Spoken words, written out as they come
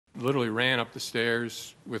literally ran up the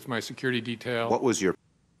stairs with my security detail. What was your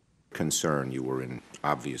concern? You were in,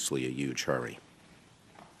 obviously, a huge hurry.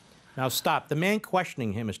 Now stop. The man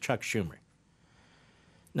questioning him is Chuck Schumer.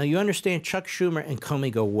 Now you understand Chuck Schumer and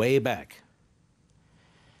Comey go way back.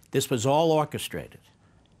 This was all orchestrated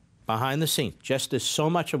behind the scenes, just as so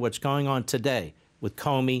much of what's going on today with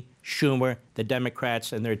Comey, Schumer, the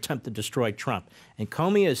Democrats, and their attempt to destroy Trump. And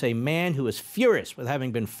Comey is a man who is furious with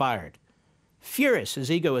having been fired. Furious.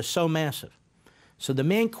 His ego is so massive. So the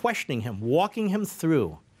man questioning him, walking him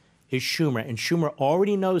through, is Schumer, and Schumer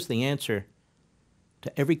already knows the answer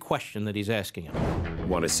to every question that he's asking him.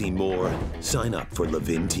 Want to see more? Sign up for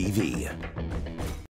LevinTV.